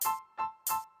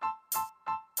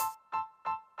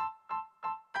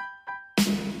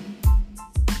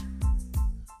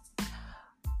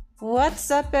What's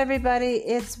up, everybody?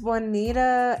 It's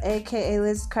Juanita, aka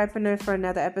Liz Carpenter, for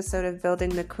another episode of Building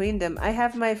the Queendom. I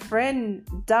have my friend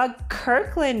Doug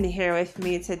Kirkland here with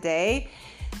me today,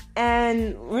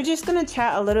 and we're just going to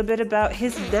chat a little bit about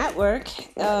his network,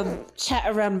 Chat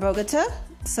Around Bogota,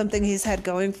 something he's had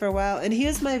going for a while. And he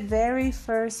was my very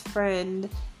first friend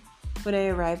when I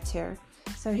arrived here.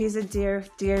 So he's a dear,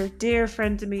 dear, dear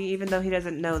friend to me, even though he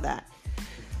doesn't know that.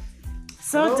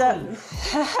 So, Doug,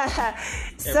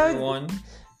 everyone.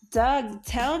 Doug,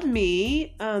 tell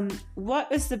me,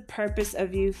 what was the purpose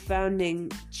of you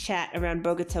founding Chat Around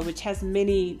Bogota, which has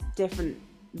many different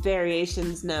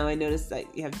variations now? I noticed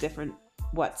that you have different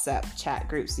WhatsApp chat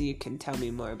groups, so you can tell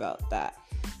me more about that.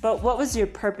 But what was your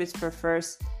purpose for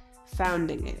first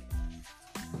founding it?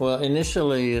 Well,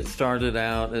 initially it started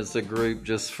out as a group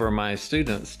just for my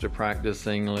students to practice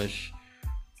English.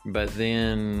 But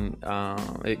then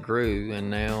it grew,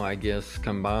 and now I guess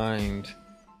combined,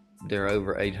 there are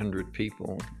over 800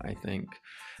 people, I think.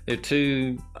 There are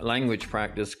two language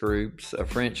practice groups, a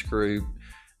French group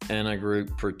and a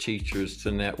group for teachers to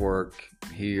network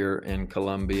here in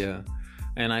Colombia.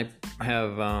 And I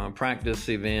have practice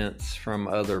events from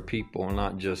other people,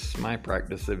 not just my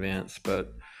practice events,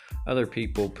 but other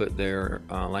people put their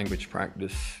language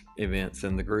practice events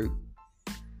in the group.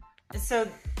 So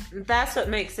that's what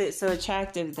makes it so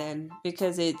attractive then,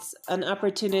 because it's an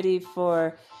opportunity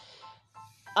for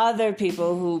other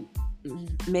people who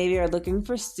maybe are looking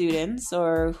for students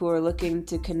or who are looking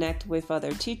to connect with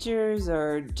other teachers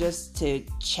or just to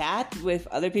chat with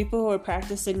other people who are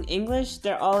practicing English.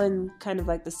 They're all in kind of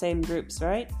like the same groups,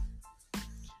 right?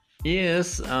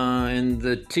 Yes, in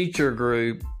the teacher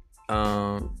group,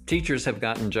 teachers have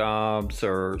gotten jobs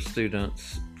or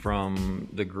students from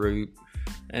the group.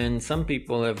 And some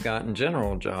people have gotten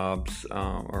general jobs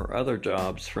or other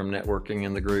jobs from networking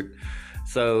in the group.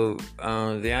 So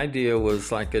the idea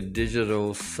was like a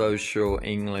digital social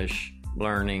English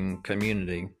learning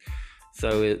community.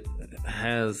 So it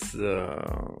has the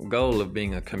goal of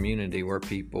being a community where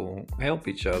people help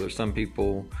each other. Some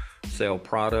people sell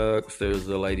products. There's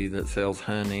a lady that sells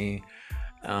honey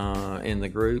in the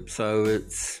group. So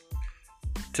it's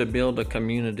to build a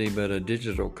community, but a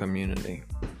digital community.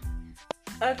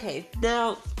 Okay,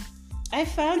 now I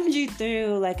found you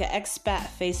through like an expat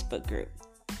Facebook group,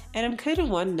 and I'm kind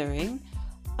of wondering,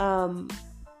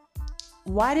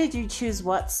 why did you choose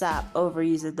WhatsApp over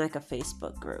using like a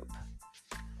Facebook group?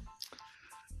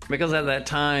 Because at that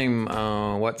time,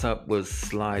 WhatsApp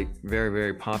was like very,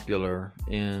 very popular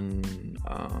in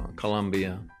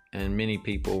Colombia, and many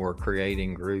people were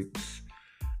creating groups,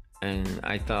 and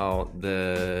I thought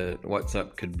that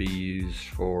WhatsApp could be used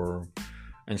for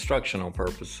instructional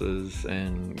purposes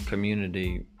and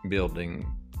community building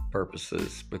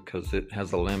purposes because it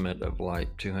has a limit of like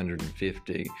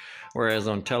 250, whereas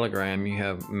on Telegram you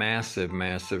have massive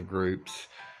groups,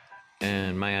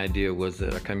 and my idea was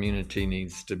that a community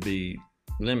needs to be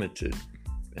limited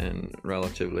and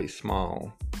relatively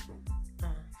small.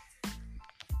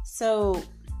 So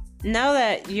now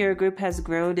that your group has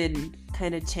grown and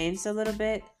kind of changed a little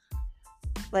bit,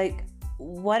 like,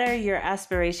 what are your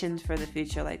aspirations for the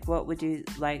future? Like, what would you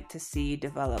like to see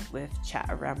develop with Chat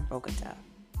Around Bogota?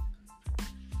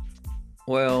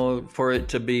 Well, for it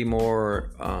to be more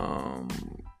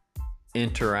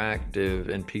interactive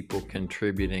and people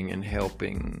contributing and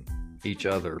helping each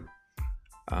other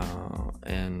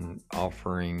and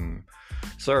offering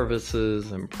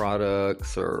services and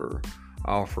products or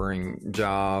offering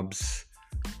jobs.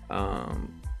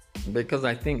 Because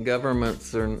I think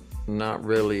governments are not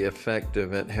really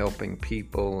effective at helping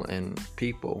people, and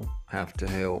people have to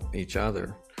help each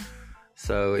other.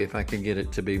 So if I could get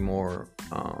it to be more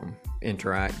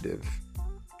interactive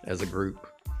as a group.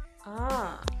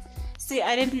 See,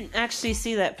 I didn't actually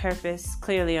see that purpose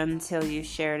clearly until you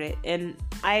shared it. And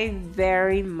I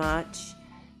very much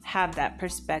have that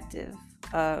perspective.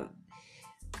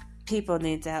 People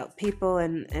need to help people,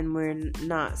 and we're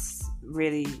not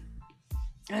really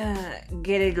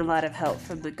getting a lot of help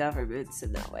from the governments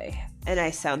in that way. And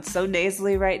I sound so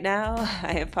nasally right now.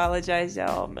 I apologize,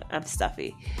 y'all. I'm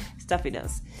stuffy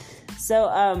nose. So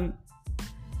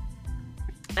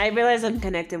I realize I'm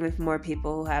connecting with more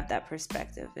people who have that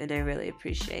perspective, and I really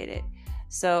appreciate it.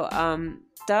 So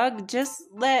Doug, just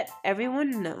let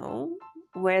everyone know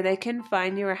where they can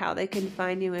find you or how they can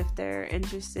find you if they're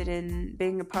interested in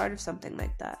being a part of something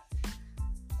like that.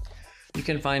 You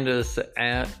can find us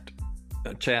at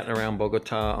Chat Around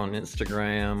Bogota on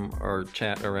Instagram or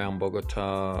Chat Around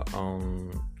Bogota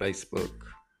on Facebook,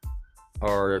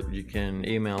 or you can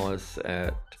email us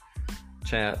at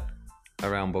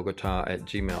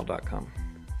chataroundbogota@gmail.com.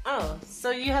 Oh,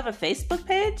 so you have a Facebook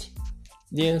page?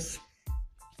 Yes.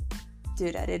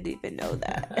 Dude, I didn't even know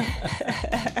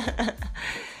that.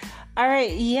 All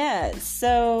right, yeah.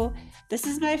 So this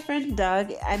is my friend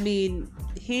Doug. I mean,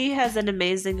 he has an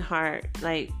amazing heart,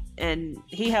 and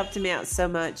he helped me out so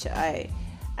much. I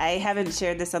haven't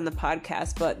shared this on the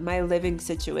podcast, but my living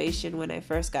situation when I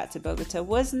first got to Bogota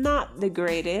was not the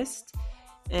greatest.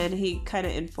 And he kind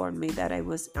of informed me that I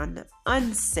was on the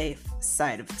unsafe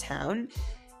side of town.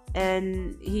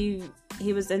 And he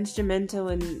was instrumental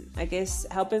in, I guess,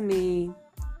 helping me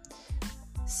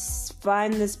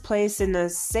find this place in a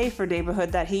safer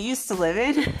neighborhood that he used to live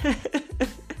in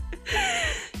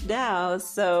now.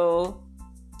 So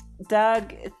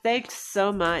Doug, thanks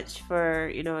so much for,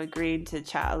 agreeing to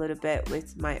chat a little bit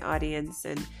with my audience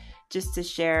and just to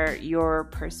share your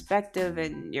perspective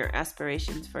and your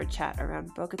aspirations for a chat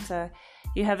around Bogota.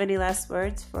 You have any last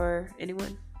words for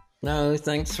anyone? No,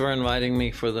 thanks for inviting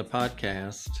me for the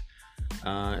podcast.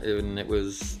 It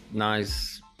was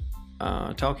nice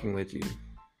talking with you.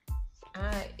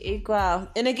 Igual.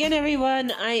 And again,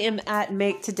 everyone, I am at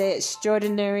Make Today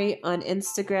Extraordinary on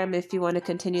Instagram if you want to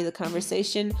continue the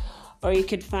conversation, or you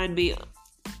can find me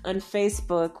on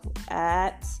Facebook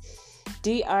at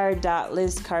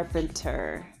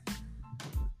dr.lizcarpenter.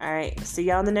 All right, see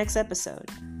y'all in the next episode.